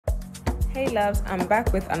Hey loves, I'm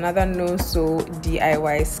back with another no sew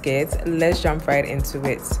DIY skirt. Let's jump right into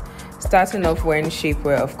it. Starting off wearing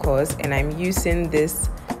shapewear, of course, and I'm using this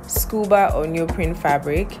scuba or neoprene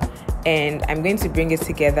fabric, and I'm going to bring it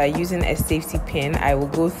together using a safety pin. I will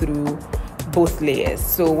go through both layers.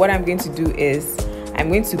 So what I'm going to do is I'm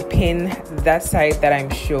going to pin that side that I'm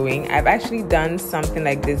showing. I've actually done something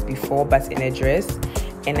like this before, but in a dress,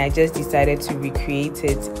 and I just decided to recreate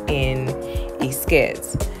it in a skirt.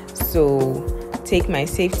 So take my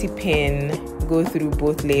safety pin, go through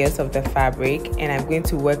both layers of the fabric, and I'm going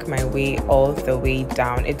to work my way all the way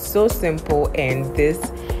down. It's so simple, and this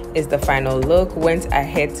is the final look. Went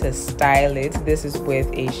ahead to style it. This is with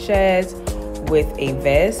a shirt, with a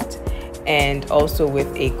vest, and also with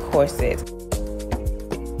a corset.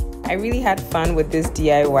 I really had fun with this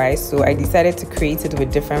DIY, so I decided to create it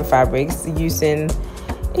with different fabrics using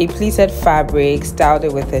a pleated fabric, styled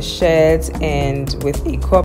it with a shirt and with a crop